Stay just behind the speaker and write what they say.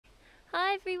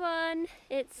Hi everyone,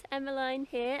 it's Emmeline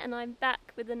here and I'm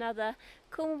back with another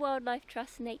Cornwall Wildlife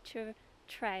Trust nature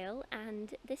trail,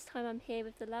 and this time I'm here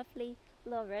with the lovely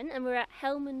Lauren and we're at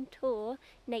Helman Tor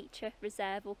Nature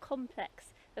Reserve, or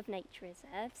complex of nature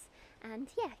reserves. And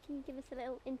yeah, can you give us a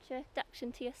little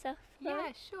introduction to yourself, Lauren?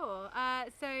 Yeah, sure.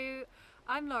 So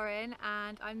I'm Lauren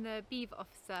and I'm the Beaver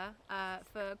officer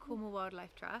for Cornwall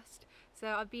Wildlife Trust. So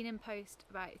I've been in post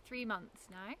about 3 months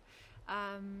now.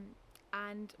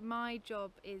 And my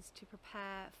job is to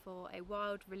prepare for a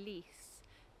wild release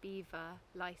beaver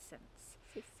licence.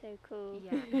 This is so cool.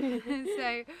 Yeah.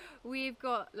 So we've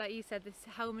got, like you said, this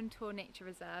Helman Tor Nature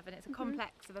Reserve, and it's a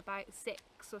complex of about 6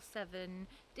 or 7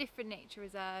 different nature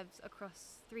reserves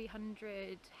across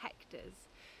 300 hectares.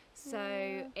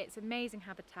 So it's amazing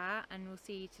habitat, and we'll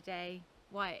see today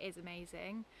why it is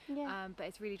amazing. But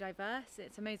it's really diverse.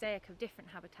 It's a mosaic of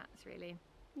different habitats, really.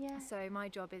 So my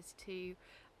job is to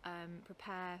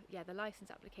prepare the license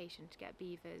application to get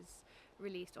beavers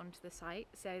released onto the site.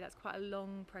 So that's quite a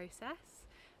long process.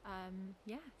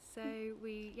 So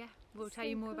we'll tell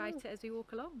you more about it as we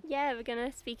walk along. Yeah, we're going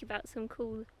to speak about some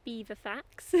cool beaver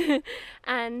facts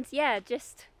and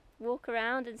just walk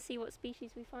around and see what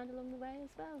species we find along the way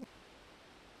as well.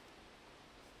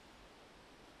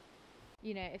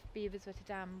 You know, if beavers were to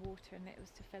dam water and it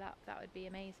was to fill up, that would be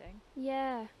amazing.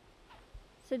 Yeah.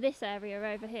 So this area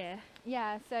over here?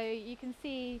 Yeah, so you can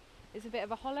see it's a bit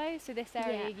of a hollow, so this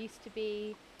area used to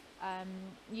be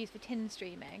used for tin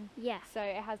streaming. Yeah. So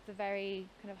it has the very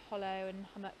kind of hollow and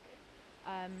hummock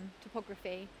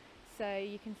topography. So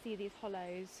you can see these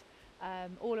hollows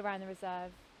all around the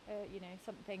reserve. You know,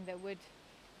 something that would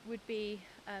be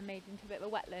made into a bit of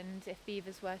a wetland if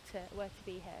beavers were to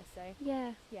be here. So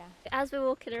yeah. As we're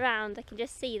walking around, I can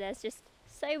just see there's just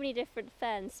so many different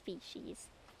fern species,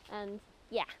 and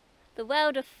the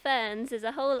world of ferns is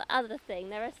a whole other thing.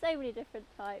 There are so many different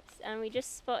types, and we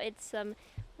just spotted some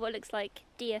what looks like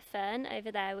deer fern over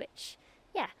there, which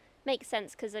makes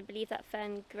sense because I believe that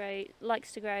fern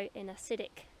likes to grow in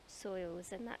acidic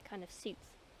soils, and that kind of suits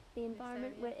the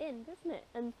environment we're in, doesn't it?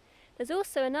 And there's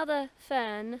also another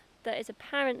fern that is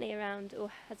apparently around, or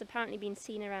has apparently been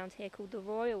seen around here, called the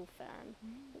royal fern.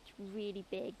 It's really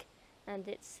big and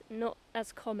it's not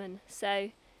as common,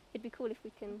 so it'd be cool if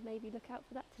we can maybe look out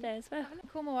for that today as well.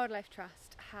 Cornwall Wildlife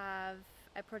Trust have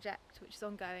a project which is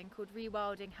ongoing called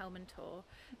Rewilding Helman Tor.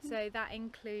 So that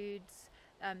includes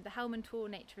the Helman Tor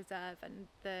Nature Reserve and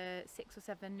the 6 or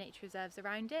 7 nature reserves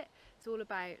around it. It's all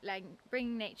about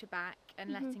bringing nature back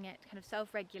and letting it kind of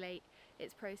self-regulate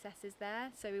its processes there.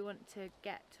 So we want to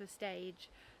get to a stage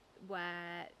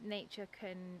where nature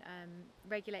can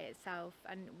regulate itself,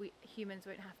 and humans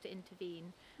won't have to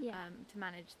intervene to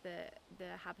manage the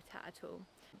habitat at all.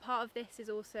 Part of this is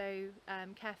also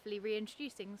carefully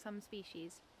reintroducing some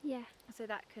species. So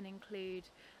that can include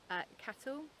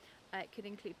cattle, it could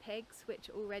include pigs,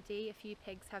 which already a few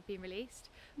pigs have been released,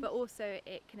 but also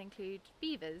it can include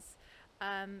beavers.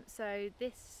 So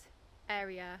this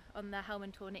area on the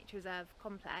Helman Tor Nature Reserve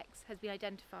complex has been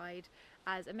identified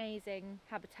as amazing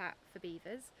habitat for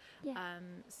beavers.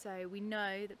 So we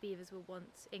know that beavers were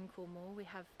once in Cornwall, we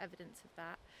have evidence of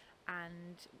that,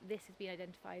 and this has been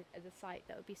identified as a site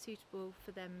that would be suitable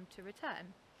for them to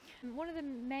return. One of the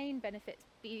main benefits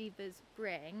beavers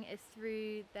bring is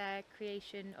through their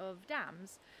creation of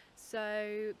dams.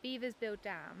 So beavers build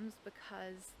dams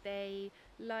because they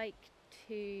like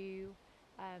to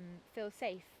feel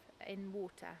safe in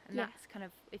water, and that's kind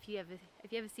of, if you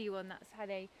ever see one, that's how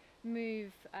they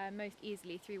move most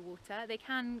easily through water. They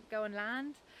can go on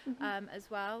land as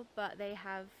well, but they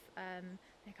have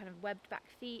they're kind of webbed back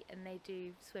feet and they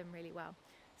do swim really well.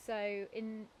 So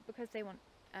because they want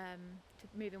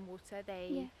to move in water,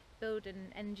 they build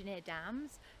and engineer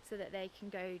dams so that they can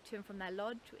go to and from their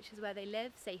lodge, which is where they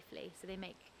live, safely. So they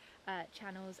make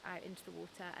channels out into the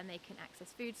water, and they can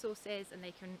access food sources, and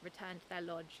they can return to their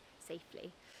lodge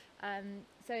safely.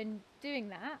 So in doing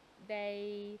that,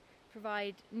 they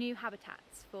provide new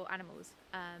habitats for animals.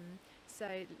 So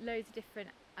loads of different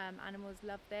animals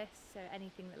love this. So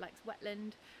anything that likes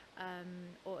wetland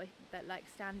or that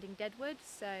likes standing deadwood.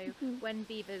 So when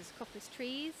beavers coppice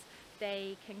trees,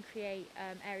 they can create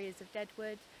areas of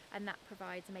deadwood, and that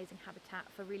provides amazing habitat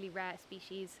for really rare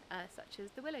species such as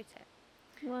the willow tit.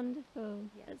 Wonderful.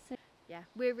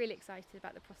 We're really excited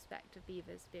about the prospect of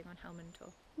beavers being on Helman Tor.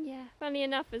 Funny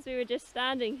enough, as we were just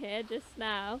standing here just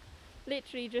now,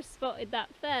 literally just spotted that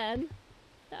fern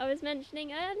that I was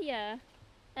mentioning earlier,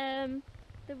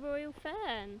 the royal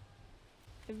fern,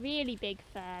 a really big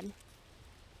fern,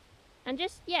 and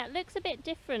just it looks a bit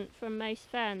different from most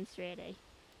ferns really.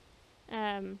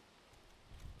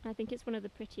 I think it's one of the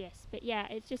prettiest. But yeah,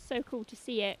 it's just so cool to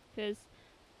see it, because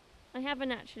I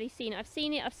haven't actually seen it. I've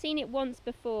seen it once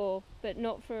before, but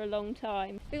not for a long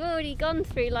time. We've already gone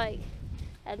through like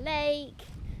a lake,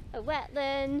 a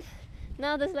wetland.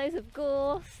 Now there's loads of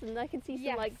gorse, and I can see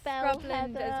some like bell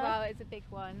scrubland heather as well is a big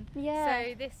one. Yeah.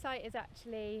 So this site is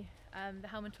actually the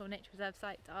Helman Tor Nature Reserve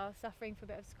sites are suffering for a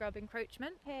bit of scrub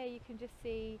encroachment. Here you can just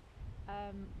see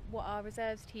what our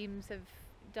reserves teams have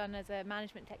done as a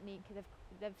management technique.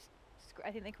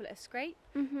 I think they call it a scrape.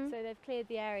 Mm-hmm. So they've cleared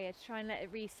the area to try and let it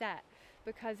reset,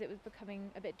 because it was becoming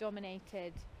a bit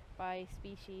dominated by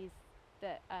species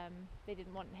that they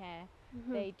didn't want here.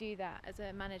 Mm-hmm. They do that as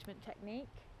a management technique.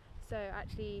 So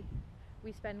actually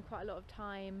we spend quite a lot of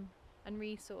time and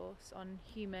resource on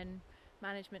human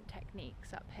management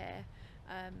techniques up here,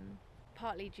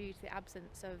 partly due to the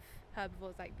absence of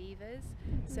herbivores like beavers.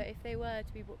 Mm-hmm. So if they were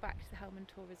to be brought back to the Helman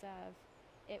Tor Reserve,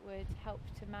 it would help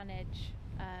to manage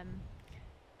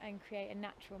and create a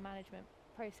natural management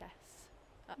process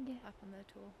up on the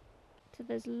Tor. So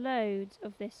there's loads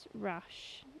of this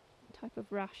type of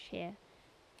rush here,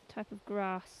 type of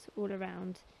grass all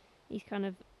around these kind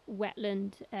of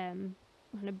wetland, kind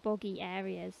of boggy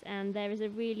areas, and there is a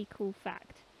really cool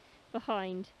fact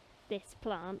behind this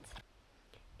plant.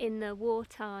 In the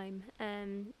wartime,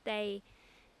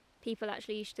 people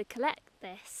actually used to collect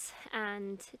this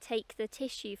and take the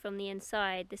tissue from the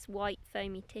inside, this white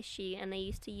foamy tissue, and they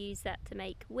used to use that to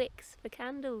make wicks for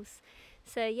candles.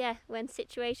 So yeah, when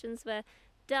situations were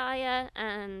dire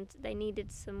and they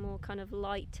needed some more kind of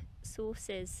light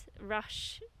sources,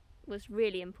 rush was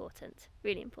really important,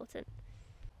 really important.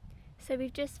 So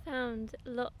we've just found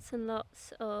lots and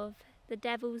lots of the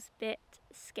devil's bit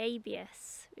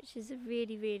scabious, which is a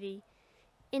really, really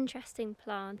interesting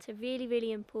plant, a really,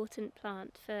 really important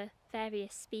plant for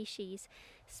various species,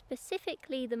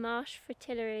 specifically the marsh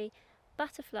fritillary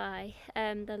butterfly.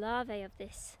 The larvae of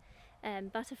this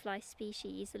butterfly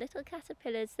species, the little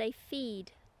caterpillars, they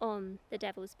feed on the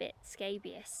devil's bit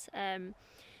scabious.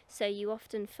 So you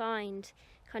often find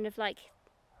kind of like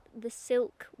the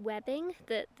silk webbing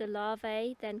that the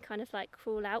larvae then kind of like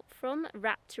crawl out from,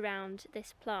 wrapped around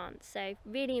this plant. So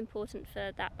really important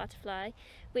for that butterfly,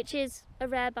 which is a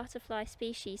rare butterfly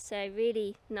species, so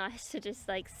really nice to just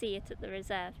like see it at the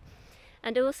reserve.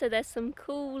 And also there's some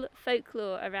cool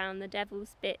folklore around the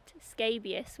devil's bit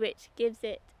scabious, which gives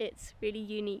it its really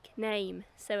unique name.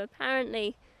 So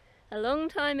apparently a long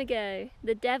time ago,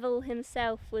 the devil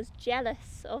himself was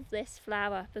jealous of this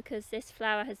flower, because this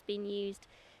flower has been used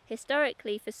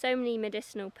historically for so many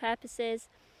medicinal purposes,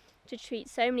 to treat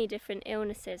so many different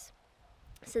illnesses.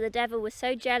 So the devil was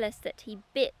so jealous that he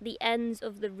bit the ends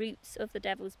of the roots of the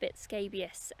devil's bit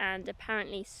scabious and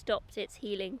apparently stopped its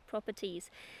healing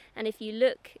properties. And if you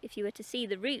were to see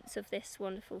the roots of this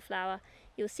wonderful flower,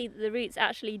 you'll see that the roots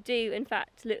actually do in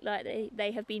fact look like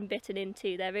they have been bitten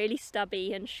into. They're really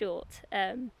stubby and short,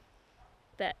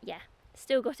 but yeah,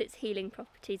 still got its healing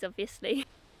properties obviously.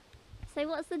 So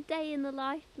what's the day in the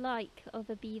life like of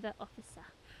a beaver officer?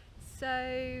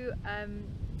 So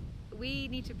we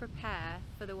need to prepare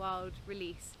for the wild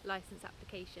release licence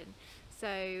application.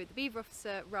 So the beaver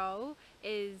officer role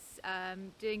is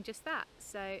doing just that.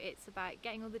 So it's about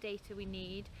getting all the data we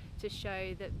need to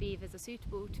show that beavers are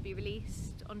suitable to be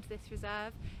released onto this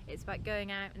reserve. It's about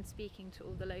going out and speaking to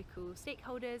all the local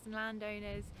stakeholders and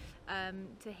landowners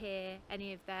to hear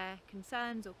any of their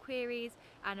concerns or queries,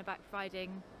 and about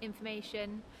providing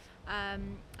information.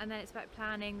 And then it's about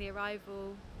planning the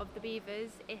arrival of the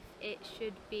beavers if it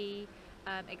should be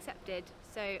accepted.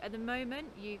 So at the moment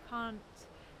you can't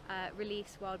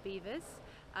release wild beavers.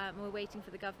 We're waiting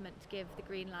for the government to give the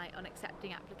green light on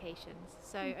accepting applications.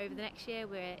 So over the next year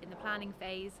we're in the planning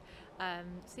phase.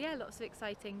 So yeah, lots of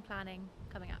exciting planning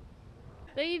coming up.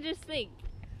 Don't you just think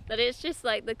that it's just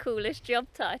like the coolest job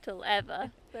title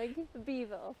ever? Like the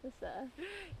beaver officer.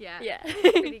 Yeah, yeah.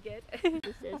 pretty good.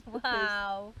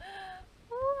 Wow.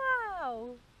 Wow.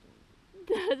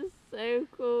 That's so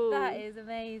cool. That is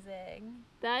amazing.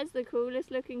 That is the coolest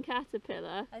looking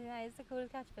caterpillar. I think that is the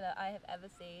coolest caterpillar I have ever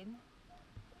seen.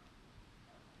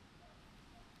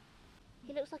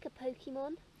 He looks like a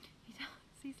Pokemon. He does.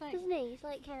 He's like, doesn't he? He's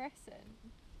like fluorescent.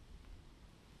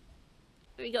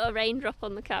 We got a raindrop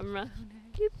on the camera. Oh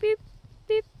no. Boop,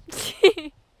 boop,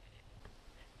 boop.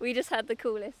 We just had the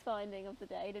coolest finding of the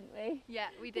day, didn't we? Yeah,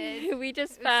 we did. We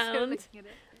just Still found. looking at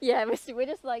it. Yeah, we're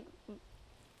just like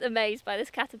amazed by this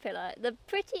caterpillar. The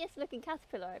prettiest looking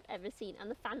caterpillar I've ever seen,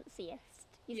 and the fanciest.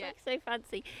 He's like so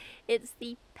fancy. It's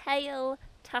the pale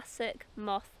tussock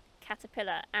moth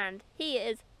caterpillar, and he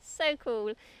is so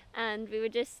cool. And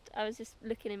I was just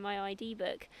looking in my ID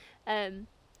book,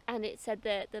 and it said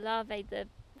that the larvae, the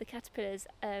caterpillars,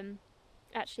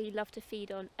 actually love to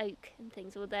feed on oak and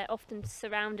things, or they're often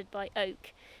surrounded by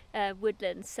oak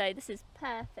woodlands. So this is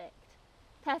perfect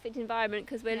environment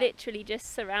because we're literally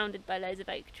just surrounded by loads of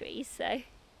oak trees. So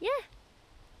yeah,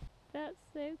 that's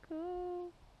so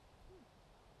cool.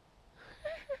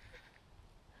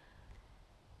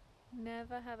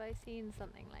 Never have I seen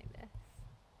something like this.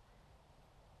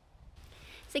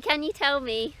 So can you tell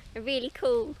me a really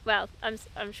cool, well,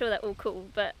 I'm sure they're all cool,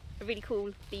 but a really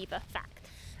cool beaver fact?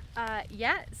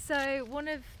 Yeah, so one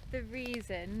of the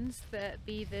reasons that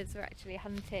beavers are actually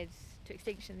hunted to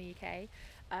extinction in the UK,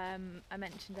 I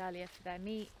mentioned earlier, for their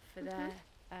meat, for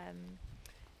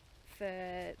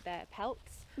their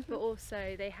pelts, but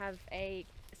also they have a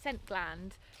scent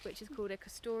gland which is called a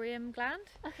castoreum gland.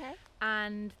 Okay.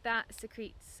 And that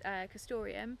secretes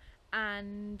castoreum,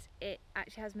 and it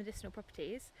actually has medicinal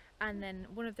properties. And then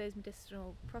one of those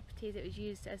medicinal properties, it was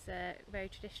used as a very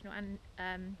traditional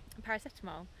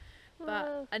paracetamol.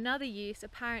 But another use,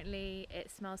 apparently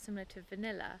it smells similar to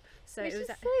vanilla. So Which it was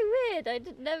is so weird, I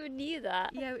never knew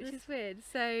that. yeah, which is weird.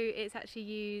 So it's actually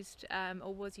used,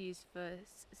 or was used for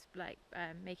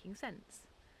making scents.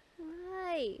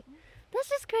 Right, that's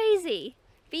just crazy.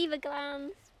 Beaver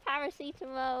glands,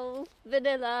 paracetamol,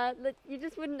 vanilla, you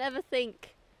just wouldn't ever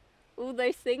think all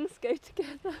those things go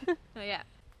together. Oh yeah.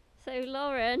 So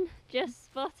Lauren just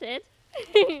spotted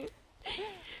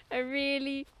a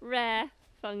really rare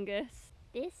fungus.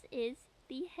 This is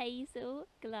the hazel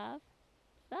glove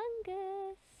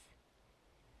fungus.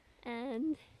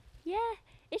 And yeah,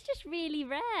 it's just really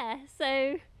rare.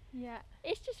 So Yeah.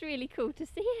 it's just really cool to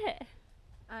see it.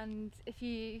 And I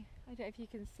don't know if you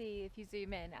can see, if you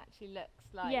zoom in, it actually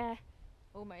looks like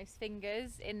almost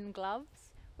fingers in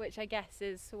gloves, which I guess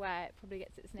is where it probably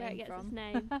gets its name from. Its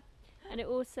name. And it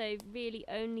also really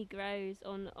only grows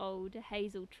on old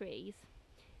hazel trees.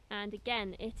 And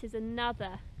again, it is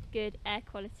another good air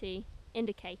quality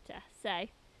indicator. So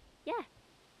yeah,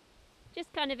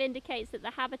 just kind of indicates that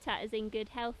the habitat is in good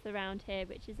health around here,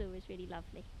 which is always really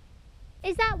lovely.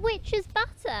 Is that witch's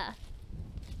butter?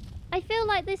 I feel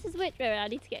like this is witch. I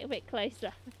need to get a bit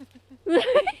closer.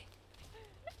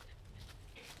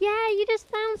 Yeah, you just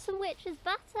found some witch's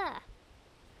butter.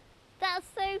 That's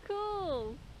so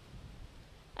cool.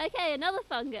 Okay, another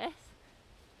fungus.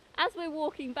 As we're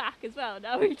walking back as well,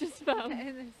 now we just found.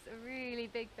 And there's a really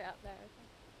big bit up there.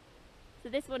 So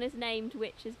this one is named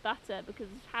witch's butter because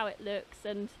of how it looks,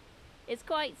 and it's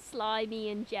quite slimy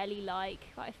and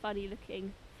jelly-like, quite a funny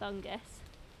looking fungus.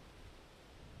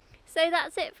 So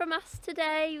that's it from us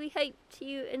today. We hope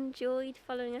you enjoyed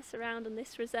following us around on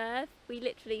this reserve. We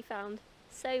literally found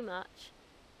so much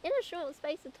in a short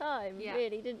space of time,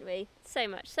 really, didn't we? So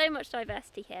much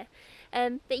diversity here.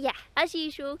 But yeah, as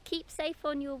usual, keep safe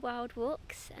on your wild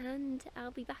walks, and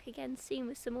I'll be back again soon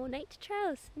with some more nature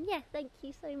trails. And yeah, thank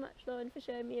you so much, Lauren, for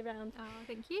showing me around. Oh,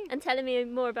 thank you. And telling me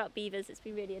more about beavers. It's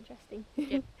been really interesting.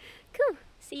 Cool.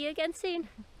 See you again soon.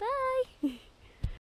 Bye.